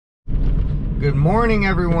Good morning,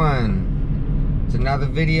 everyone. It's another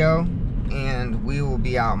video, and we will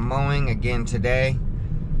be out mowing again today.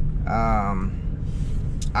 I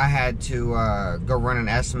had to go run an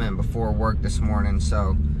estimate before work this morning,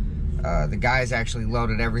 so the guys actually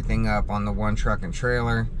loaded everything up on the one truck and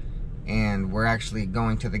trailer, and we're actually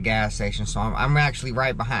going to the gas station. So I'm actually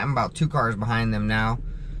right behind. I'm about 2 cars behind them now.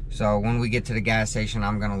 So when we get to the gas station,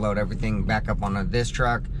 I'm gonna load everything back up on this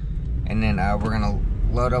truck, and then we're gonna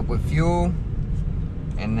load up with fuel,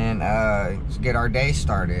 and then get our day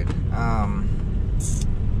started. It's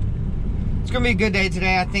gonna be a good day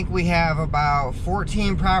today. I think we have about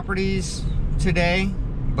 14 properties today,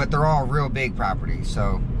 but they're all real big properties.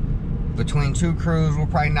 So between 2 crews, we'll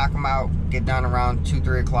probably knock them out, get done around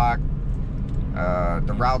 2-3 o'clock.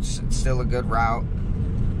 The route's still a good route.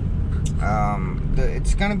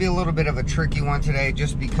 It's gonna be a little bit of a tricky one today,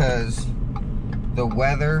 just because the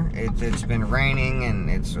weather, it's been raining, and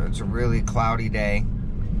it's a really cloudy day,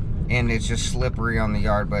 and it's just slippery on the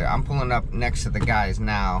yard. But I'm pulling up next to the guys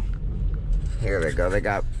now. Here they go.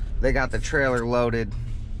 They got the trailer loaded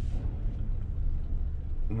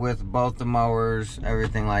with both the mowers,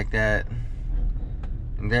 everything like that.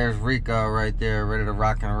 And there's Rico right there, ready to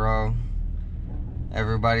rock and roll.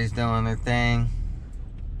 Everybody's doing their thing.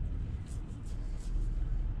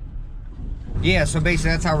 Yeah, so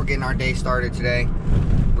basically that's how we're getting our day started today.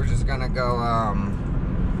 We're just gonna go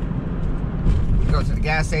to the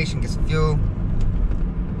gas station, get some fuel,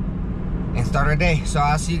 and start our day. So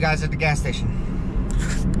I'll see you guys at the gas station.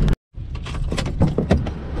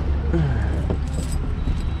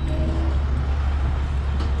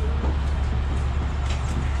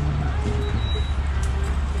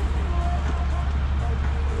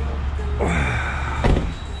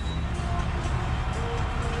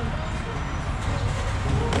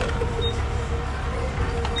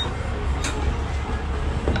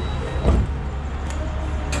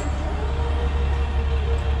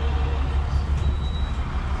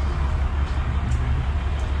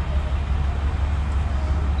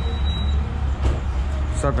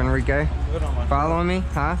 What's up, Enrique? Good on my following me,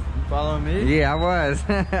 huh? You following me? Yeah, I was.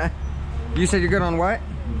 You said you're good on what?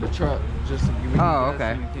 The truck. Just to give me oh,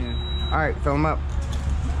 okay. All right, fill them up.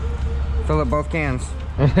 Fill up both cans.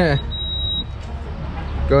 Go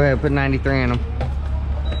ahead, put 93 in them.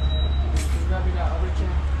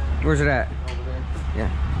 Where's it at? Over there. Yeah.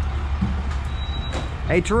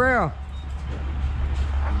 Hey, Terrell.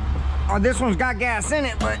 Oh, this one's got gas in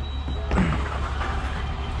it, but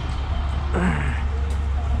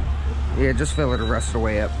yeah, just fill it the rest of the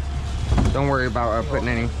way up. Don't worry about putting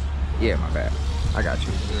any. Yeah, my bad. I got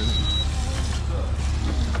you.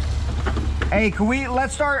 Hey, can we,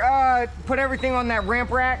 let's start, put everything on that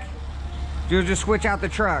ramp rack. You'll just switch out the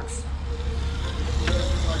trucks.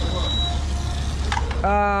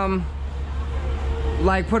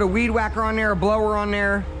 Like put a weed whacker on there, a blower on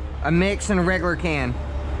there, a mix, and a regular can.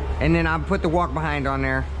 And then I'll put the walk behind on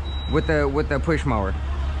there with the push mower.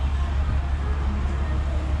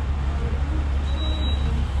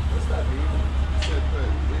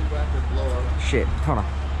 Shit, hold on.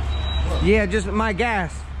 Yeah, just my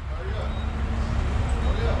gas.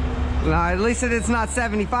 No, at least it's not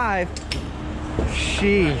 75.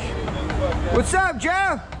 Sheesh. What's up,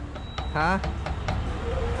 Joe? Huh?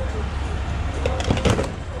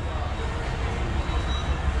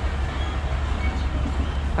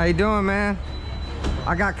 How you doing, man?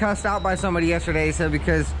 I got cussed out by somebody yesterday. He said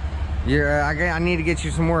because I need to get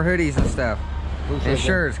you some more hoodies and stuff. And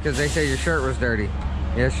shirts, because they said your shirt was dirty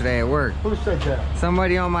yesterday at work. Who said that?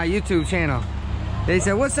 Somebody on my YouTube channel. They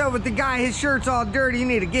said, what's up with the guy? His shirt's all dirty. You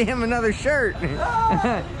need to get him another shirt.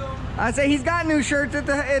 I say he's got new shirts at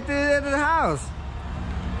the house.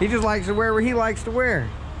 He just likes to wear what he likes to wear.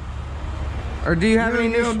 Or do you have any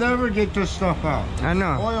new? You'll never get this stuff out. I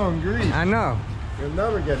know. Oil and grease. I know. You'll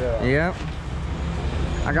never get it out. Yep.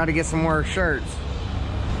 I got to get some more shirts.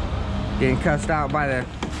 Getting cussed out by the.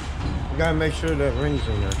 You gotta make sure that ring's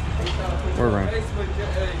in there. Where ring?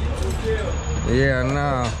 Yeah,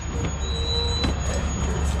 no.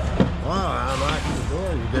 Wow, I'm actually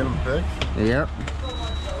doing. You get them fixed? Yep.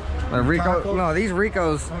 Rico, tacos? no, these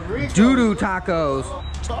Rico's Rico. doo-doo tacos.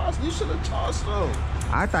 Toss. You should have tossed them.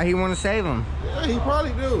 I thought he wanted to save them. Yeah, he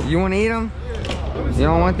probably do. You want to eat them? Yeah. You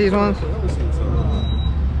don't want these ones? Let me see something.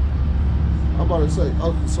 I'm about to say,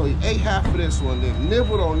 oh, so he ate half of this one, then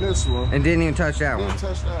nibbled on this one. And didn't even touch that Didn't one.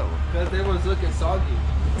 touch that one. Because they was looking soggy.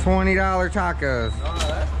 $20 tacos. Oh,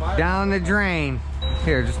 that's fine. Down the drain.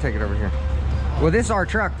 Here, just take it over here. Well, this is our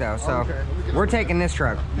truck though, so Okay, we're taking this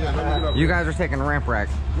truck. Yeah, let me get up You there. guys are taking the ramp rack.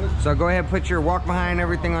 So go ahead, put your walk behind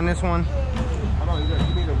everything on this one. Hold on, you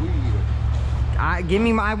need a weed eater. Give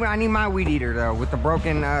me my. I need my weed eater though with the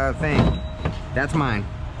broken thing. That's mine.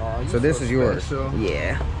 Oh, So this is yours. special.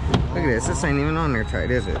 Yeah. Look at this. This ain't even on there tight,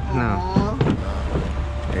 is it? No.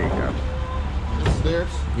 There you go. This is theirs?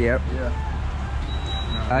 Yep.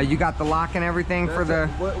 Yeah. You got the lock and everything for the.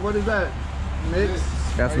 What is that? Mix?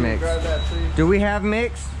 That's Are you mix. Grab that, please? Do we have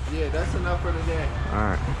mix? Yeah, that's enough for today. All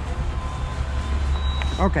right.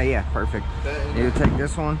 Okay, yeah, perfect. You take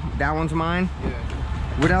this one. That one's mine. Yeah.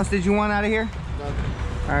 What else did you want out of here? Nothing.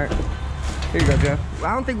 All right. Here you go, Jeff.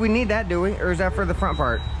 I don't think we need that, do we? Or is that for the front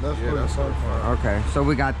part? That's for the front part. Okay, so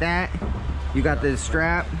we got that. You got the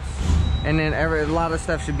strap. And then a lot of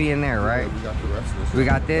stuff should be in there, right? Yeah, we got the rest of this. We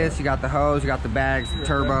got this, you got the hose, you got the bags, the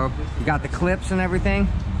turbo. You got the clips and everything?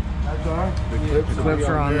 The clips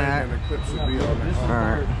are on that. And the clips should be on there.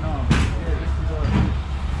 Alright.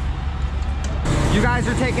 You guys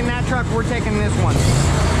are taking that truck, we're taking this one.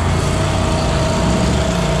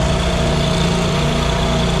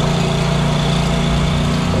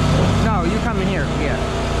 No, you come in here, yeah.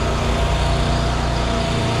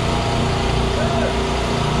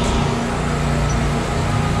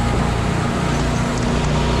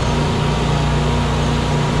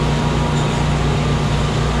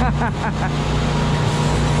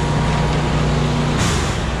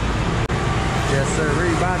 Yes, sir,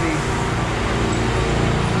 Bobby.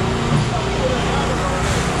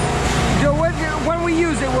 Joe, when we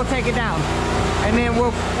use it, we'll take it down, and then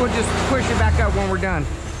we'll just push it back up when we're done.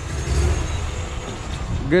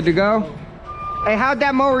 Good to go. Hey, how'd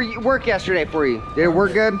that mower work yesterday for you? Did it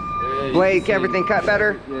work good? Yeah, Blade, everything cut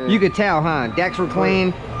better? Yeah. You could tell, huh? Decks were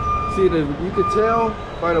clean. See, you could tell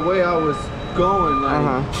by the way I was going,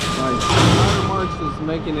 like, like tire marks was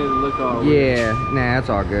making it look all weird. Yeah, nah, that's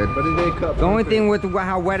all good. But it did cut. The only thing with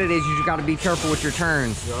how wet it is, you just got to be careful with your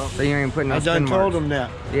turns. So you ain't putting no I spin done told marks. him that.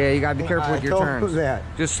 Yeah, you got to be careful with your told turns. him that.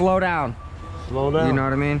 Just slow down. Slow down. You know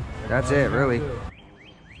what I mean? That's it, really.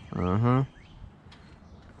 Uh-huh.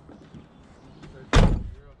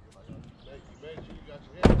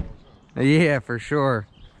 Yeah, for sure.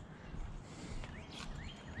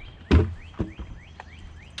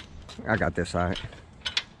 I got this side.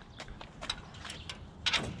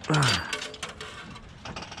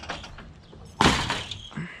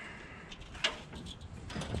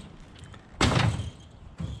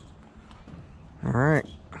 All right,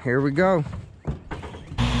 here we go.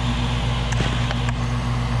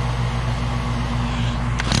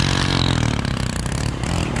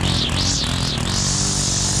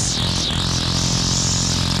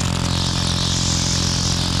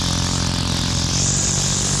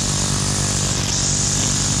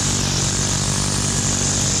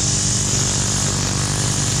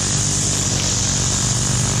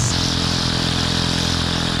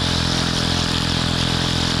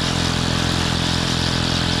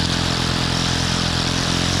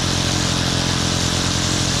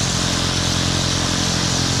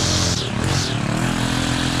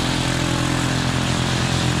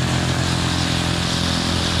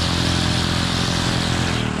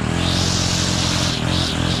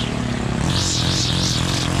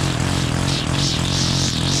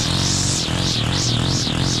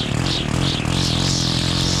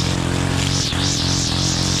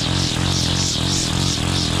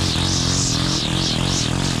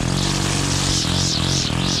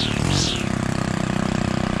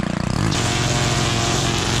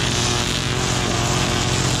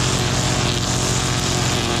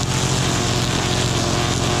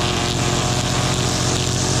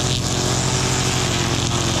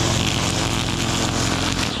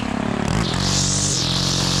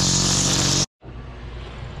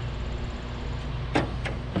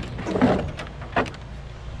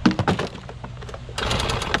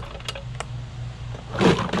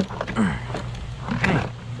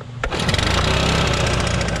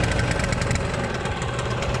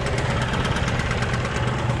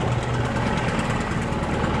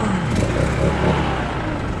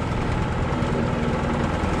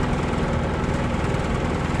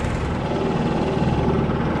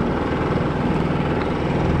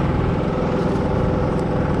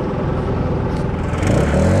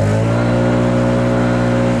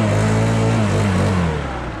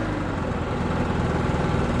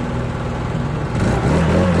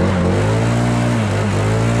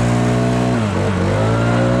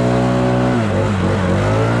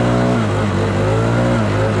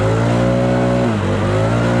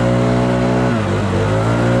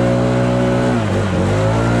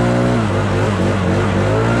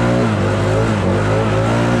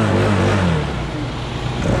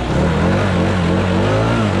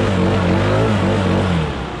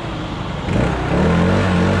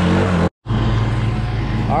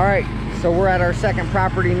 second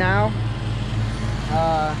property now.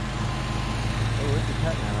 Oh, what's the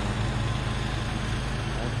cut now?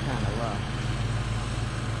 That's kind of low.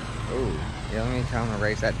 Oh, yeah, let me tell him to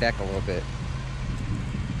raise that deck a little bit.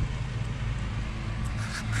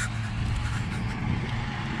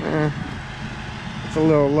 It's a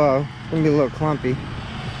little low. It's gonna be a little clumpy.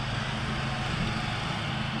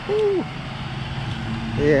 Ooh.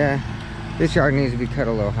 Yeah, this yard needs to be cut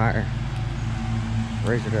a little higher.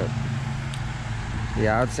 Raise it up.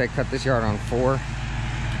 Yeah, I would say cut this yard on 4.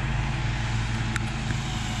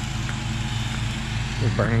 You're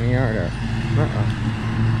burning the yard up.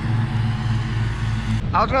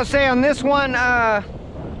 I was gonna say on this one,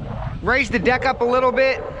 raise the deck up a little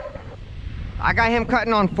bit. I got him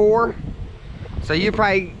cutting on 4. So you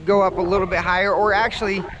probably go up a little bit higher, or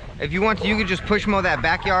actually, if you want to, you could just push mow that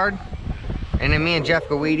backyard, and then me and Jeff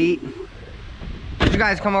go weed eat. Did you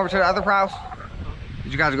guys come over to the other house?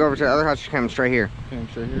 Did you guys go over to the other house? You came straight here. Came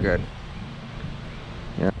straight here. Good.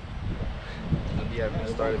 Yeah. You haven't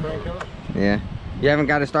started. Yeah. You haven't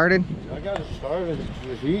got it started? I got it started.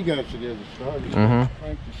 He got to get it started. Crank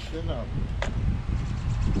the shit up.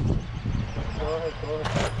 Go ahead, go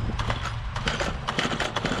ahead.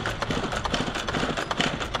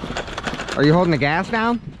 Are you holding the gas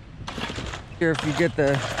down? Here, if you get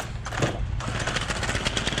the...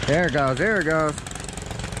 There it goes, there it goes.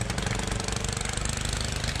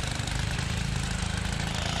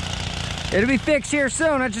 It'll be fixed here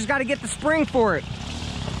soon. I just got to get the spring for it.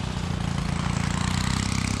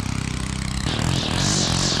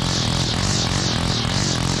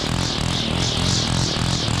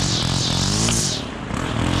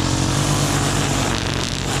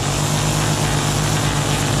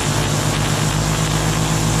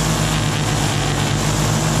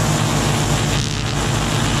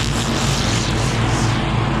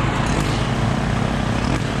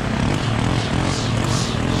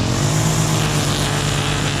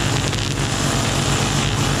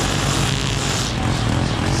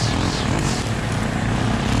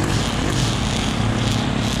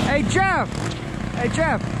 Hey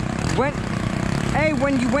Jeff,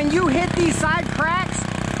 when you hit these side cracks,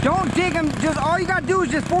 don't dig them. Just all you gotta do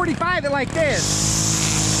is just 45 it like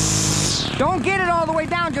this. Don't get it all the way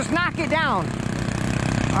down. Just knock it down.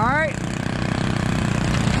 All right.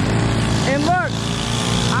 And look,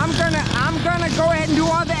 I'm gonna go ahead and do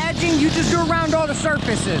all the edging. You just do around all the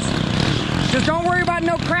surfaces. Just don't worry about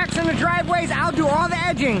no cracks in the driveways. I'll do all the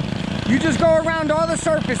edging. You just go around all the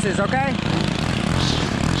surfaces, okay?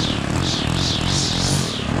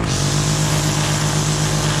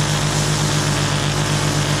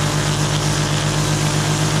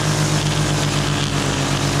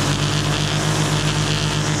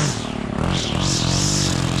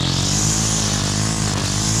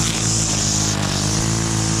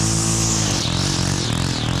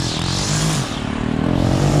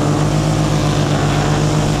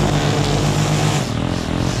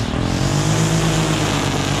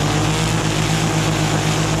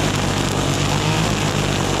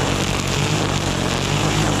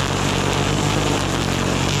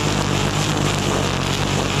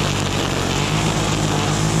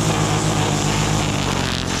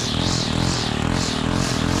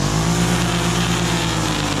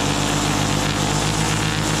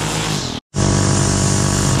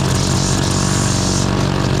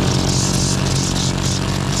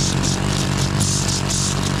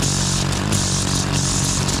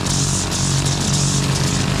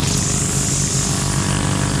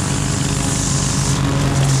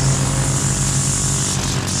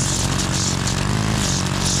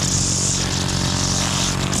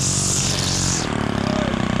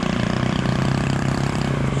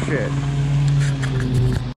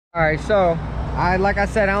 Alright, so like I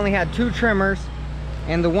said, I only had 2 trimmers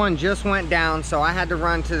and the one just went down, so I had to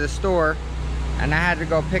run to the store and I had to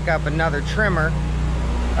go pick up another trimmer.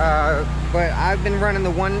 But I've been running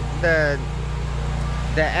the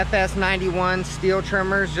FS91 Stihl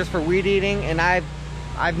trimmers just for weed eating, and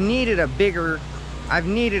I've needed a bigger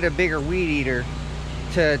weed eater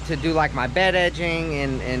to do like my bed edging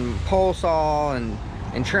and pole saw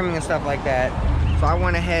and trimming and stuff like that. So I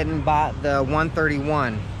went ahead and bought the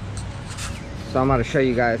 131. So I'm about to show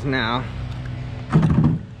you guys now.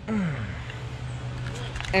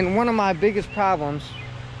 And one of my biggest problems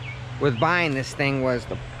with buying this thing was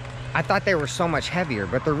I thought they were so much heavier,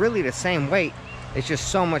 but they're really the same weight. It's just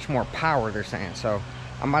so much more power, they're saying. So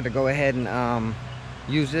I'm about to go ahead and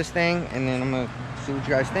use this thing, and then I'm gonna see what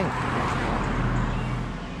you guys think.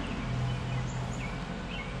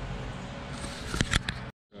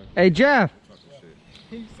 Hey Jeff.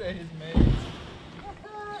 He said his mates.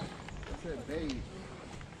 I said babe.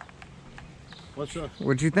 What's up?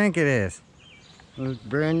 What you think it is? It's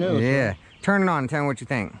brand new. Yeah. Turn it on and tell me what you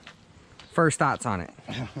think. First thoughts on it.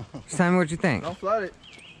 Just tell me what you think. Don't flood it.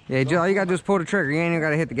 Yeah, Joe, all you gotta do is pull the trigger. You ain't even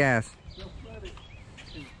gotta hit the gas.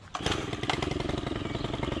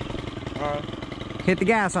 Hit the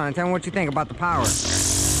gas on it. Tell me what you think about the power.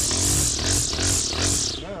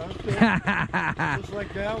 Yeah, just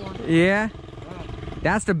like that one. Yeah?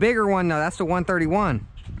 That's the bigger one though. That's the 131.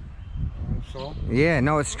 So? Yeah,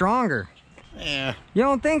 no, it's stronger. Yeah. You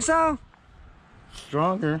don't think so?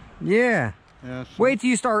 Stronger. Yeah. Yeah. Wait till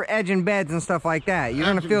you start edging beds and stuff like that. You're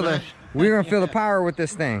gonna feel the we're gonna feel the power with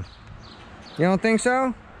this thing. You don't think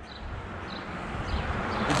so?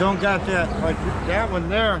 You don't got that like that one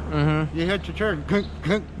there. Mm-hmm. You hit the trigger.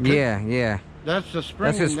 Yeah, yeah. That's the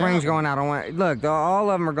spring. That's the springs going out. Look,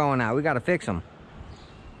 all of them are going out. We got to fix them.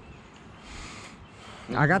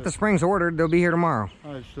 I got the springs ordered. They'll be here tomorrow.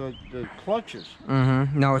 Oh, it's the clutches.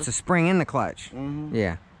 Mm-hmm. No, it's a spring in the clutch. Mm-hmm.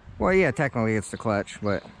 Yeah. Well, yeah, technically it's the clutch,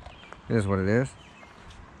 but it is what it is.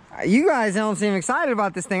 You guys don't seem excited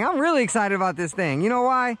about this thing. I'm really excited about this thing. You know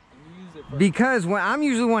why? Because when I'm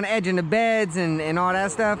usually one edging the beds and all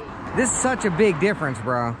that stuff. This is such a big difference,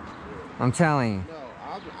 bro. I'm telling you. No,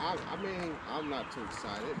 I mean, I'm not too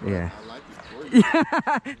excited. Yeah. I like it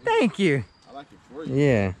for you. Thank you. I like it for you.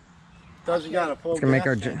 Yeah. Does he got a full It's gonna make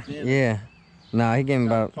our yeah. No, he gave me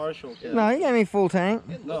about partial. No, he gave me full tank.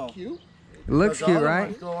 It look cute. It looks The cute, other right?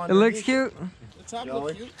 ones go It looks underneath cute. The top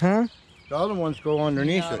look cute. Huh? The other ones go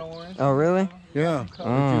underneath it. Oh, really? Yeah. If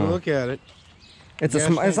Oh. you look at it. It's Gas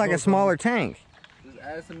it's like a tank smaller tank. Just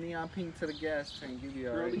add some neon pink to the gas tank. You'll be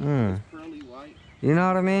alright. Mm. Pearly white. You know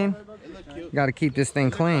what I mean? It look cute. Got to keep this thing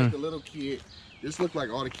It look like clean. the little kid. This look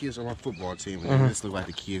like all the kids on my football team. Uh-huh. And this look like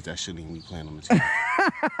the kids that shouldn't even be playing on the team.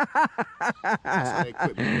 That's how they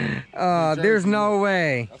quit me. Oh, there's no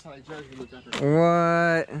way. That's how they jersey look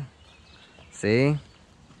after. What? See?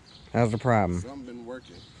 That's the problem. Something been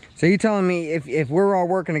working. So you telling me if we're all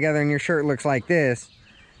working together and your shirt looks like this,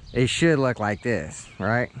 it should look like this,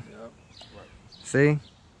 right? Yep. Right. See?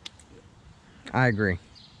 I agree.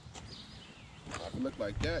 If it look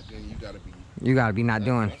like that, then you gotta be. You gotta be not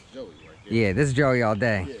doing. That's Joey right there. Yeah, this is Joey all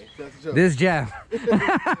day. Yeah, that's Joey. This is Jeff.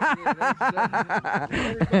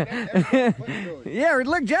 Yeah,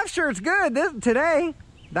 look, Jeff's shirt's good today.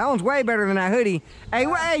 That one's way better than that hoodie.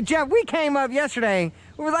 Hey, Jeff, we came up yesterday.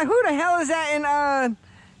 We was like, who the hell is that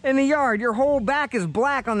in the yard? Your whole back is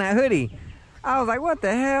black on that hoodie. I was like, what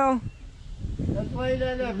the hell? That's why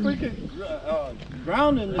that freaking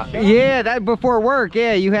ground in the shop. Yeah, that before work.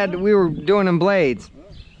 Yeah, we were doing them blades.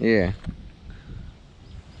 Yeah.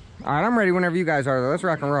 All right, I'm ready whenever you guys are, though. Let's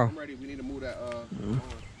rock and roll. I'm ready. We need to move that.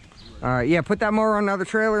 All right, yeah, put that mower on the other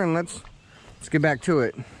trailer and let's get back to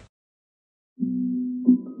it.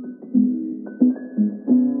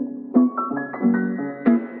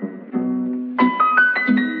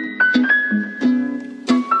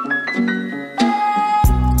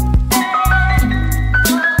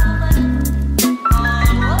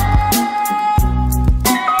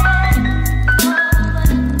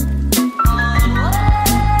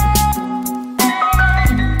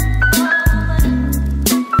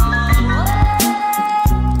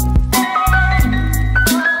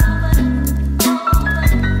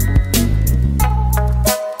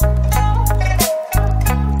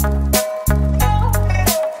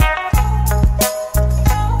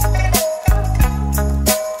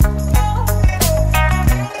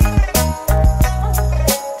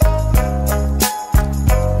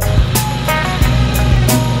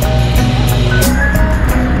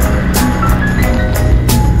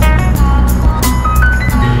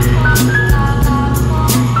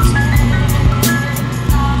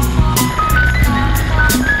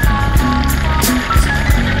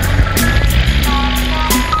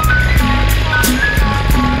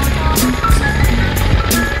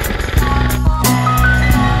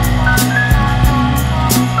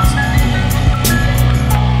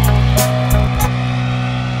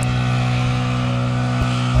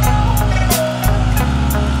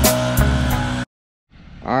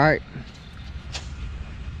 All right,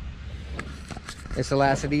 it's the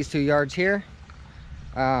last of these 2 yards here.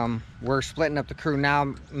 We're splitting up the crew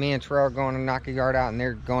now. Me and Terrell are going to knock a yard out and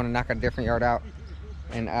they're going to knock a different yard out,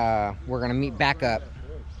 and we're going to meet back up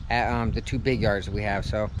at the 2 big yards that we have.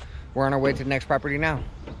 So we're on our way to the next property now.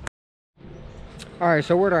 All right,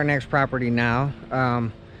 so we're at our next property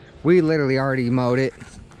now. We literally already mowed it.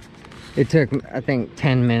 It took, I think,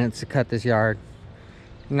 10 minutes to cut this yard.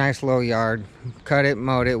 Nice low yard. Cut it,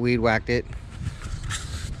 mowed it, weed whacked it,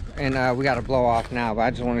 and we got to blow off now. But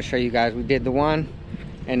I just want to show you guys we did the one,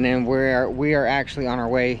 and then we are actually on our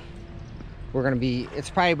way we're gonna be, it's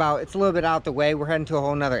probably about, it's a little bit out the way. We're heading to a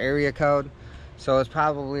whole nother area code. So it's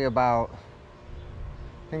probably about,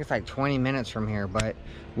 I think it's like 20 minutes from here, but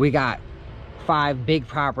we got 5 big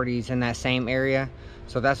properties in that same area.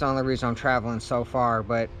 So that's the only reason I'm traveling so far.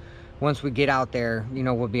 But once we get out there, you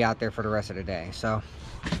know, we'll be out there for the rest of the day. So,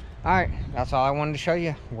 all right, that's all I wanted to show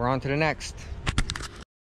you. We're on to the next.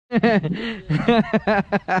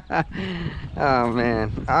 Oh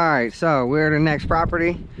man. All right, so we're at the next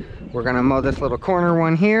property. We're gonna mow this little corner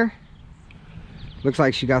one here. Looks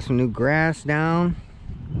like she got some new grass down,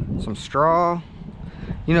 some straw.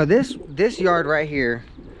 You know, this yard right here,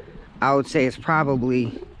 I would say is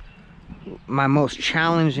probably my most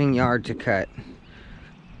challenging yard to cut,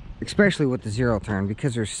 especially with the 0 turn,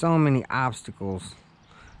 because there's so many obstacles.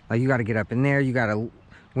 Like, you got to get up in there, you got to,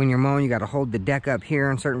 when you're mowing, you got to hold the deck up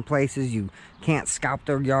here in certain places. You can't scalp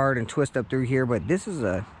the yard and twist up through here. But this is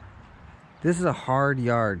a hard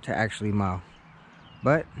yard to actually mow,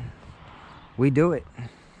 but we do it.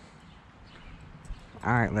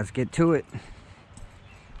 All right, let's get to it.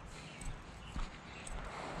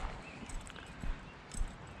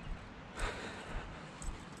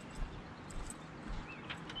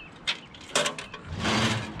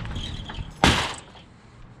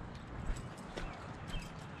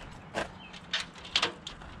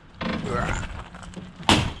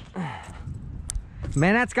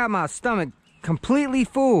 Man, that's got my stomach completely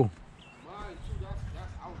full. Mine too.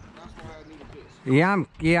 That's why I needed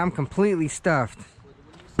this. Yeah, I'm completely stuffed.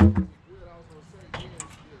 But when you said it was good, I was gonna say, yeah,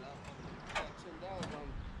 it's good. At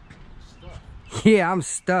 $10, I'm stuffed. Yeah, I'm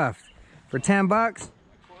stuffed. For 10 bucks? That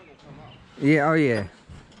corn will come out. Yeah, oh yeah.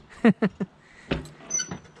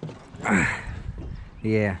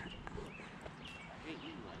 Yeah.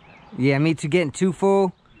 Yeah, me too, getting too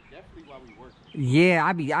full. Definitely while we work. Yeah,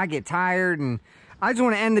 I get tired and I just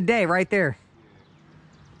want to end the day right there.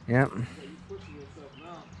 Yep. So you pushing yourself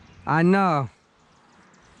now. I know.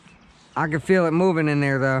 I can feel it moving in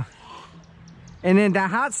there though. And then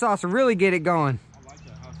that hot sauce will really get it going. I like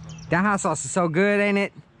that hot sauce. That hot sauce is so good, ain't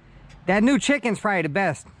it? That new chicken's probably the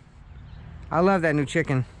best. I love that new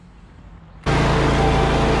chicken.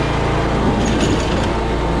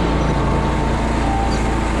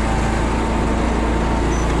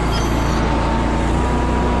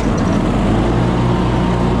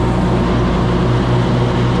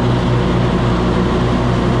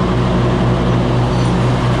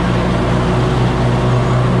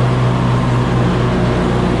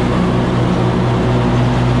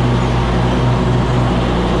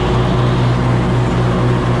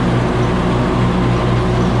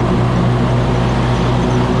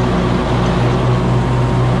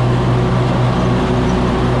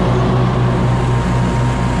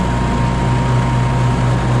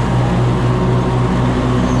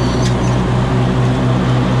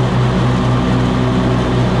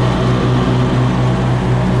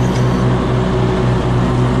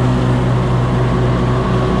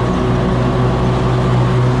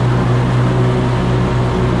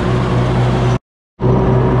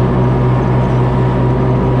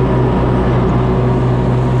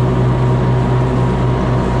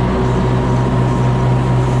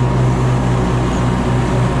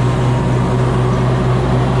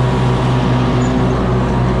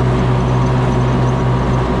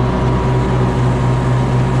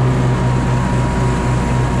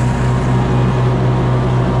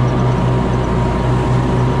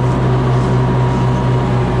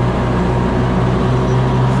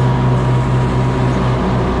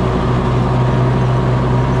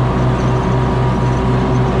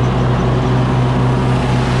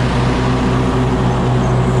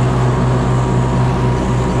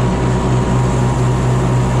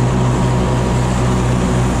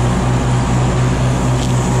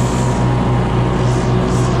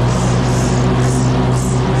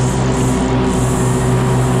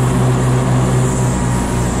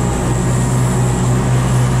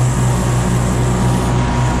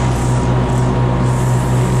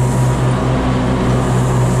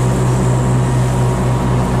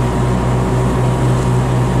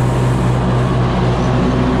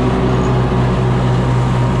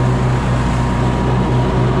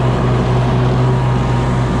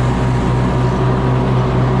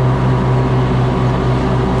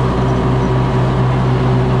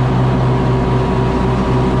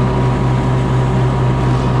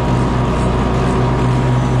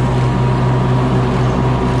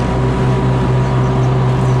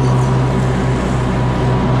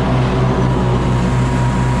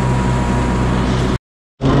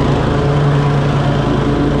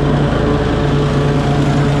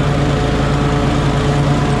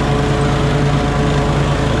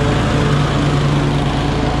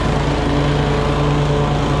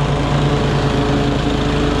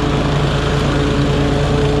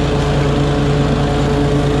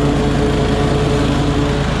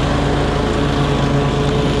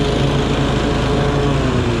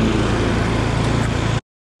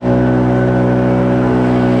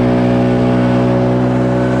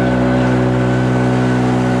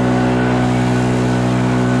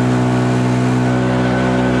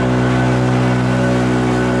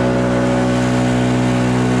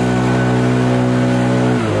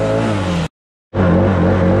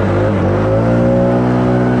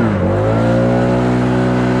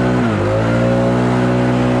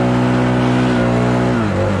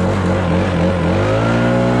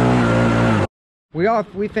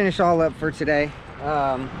 we finished all up for today.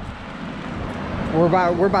 We're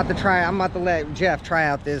about to try. I'm about to let Jeff try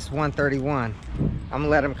out this 131. I'm gonna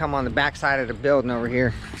let him come on the back side of the building over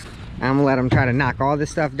here. I'm gonna let him try to knock all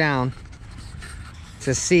this stuff down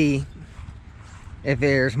to see if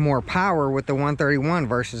there's more power with the 131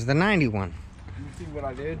 versus the 91. You see what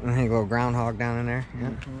I did? I think a little groundhog down in there. Yeah.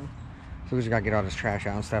 So we just gotta get all this trash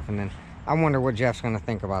out and stuff, and then I wonder what Jeff's gonna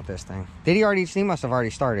think about this thing. Did he already? He must have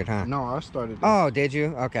already started, huh? No, I started. Oh, did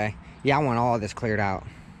you? Okay. Yeah, I want all of this cleared out.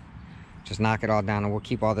 Just knock it all down, and we'll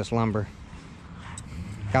keep all this lumber.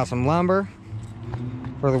 Got some lumber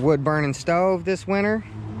for the wood burning stove this winter.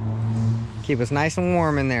 Keep us nice and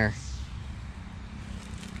warm in there.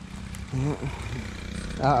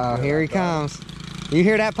 Uh-oh, here he comes. You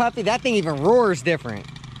hear that puppy? That thing even roars different.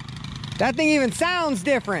 That thing even sounds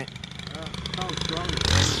different. Sounds strong.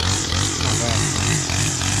 Not bad.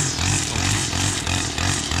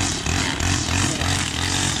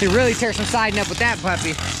 He really tears some siding up with that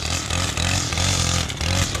puppy.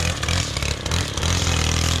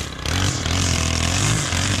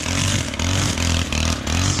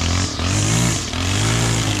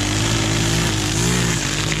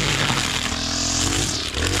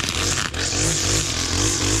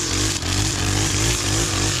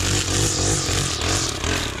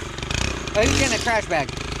 Oh, he's getting a trash bag.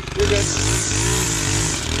 You're good.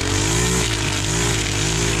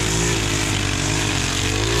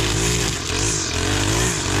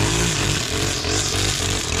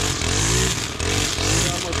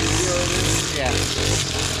 Yeah.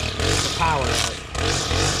 The power of it.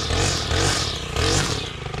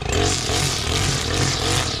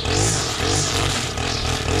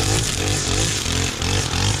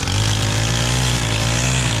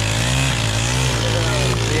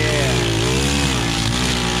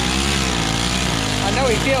 I know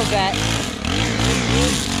he feels that.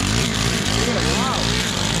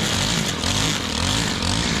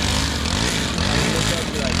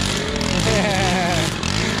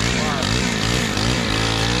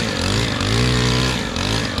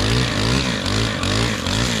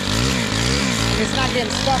 It's not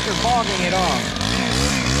getting stuck or bogging at all.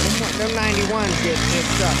 Them 91s get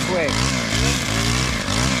stuck quick.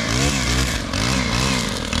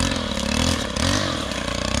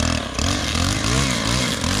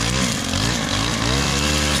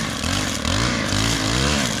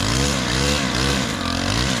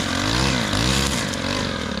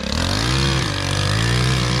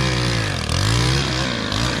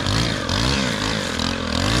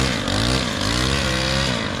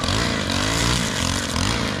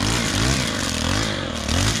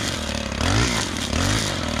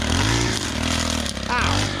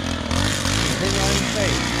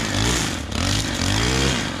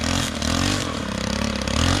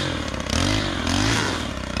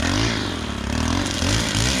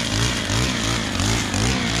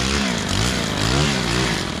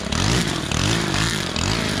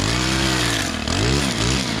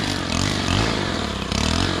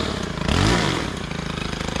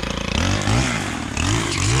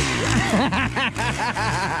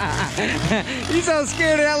 He's so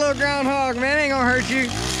scared of that little groundhog, man. It ain't gonna hurt you.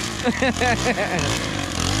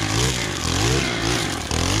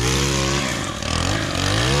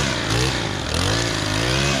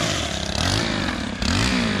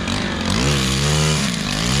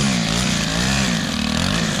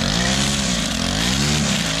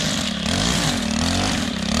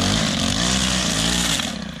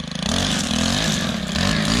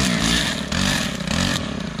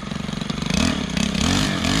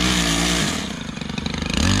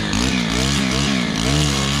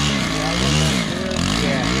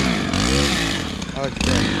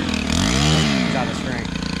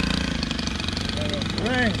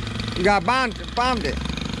 You got bombed it.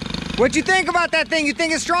 What'd you think about that thing? You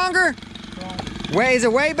think it's stronger? Way, is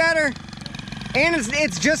it way better? And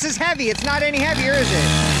it's just as heavy. It's not any heavier, is it?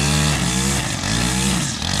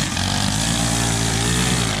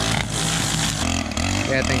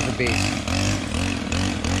 Yeah, that thing's a beast.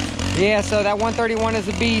 Yeah, so that 131 is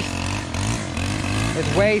a beast.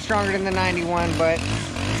 It's way stronger than the 91, but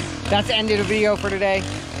that's the end of the video for today.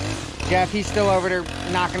 Jeff, he's still over there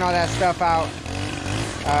knocking all that stuff out.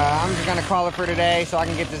 I'm just gonna call it for today so I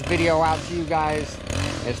can get this video out to you guys.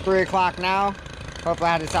 It's 3 o'clock now. Hopefully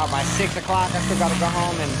I had this out by 6 o'clock. I still gotta go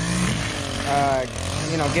home and,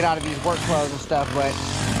 you know, get out of these work clothes and stuff. But,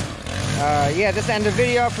 yeah, this is the end of the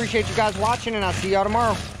video. I appreciate you guys watching, and I'll see y'all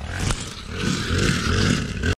tomorrow.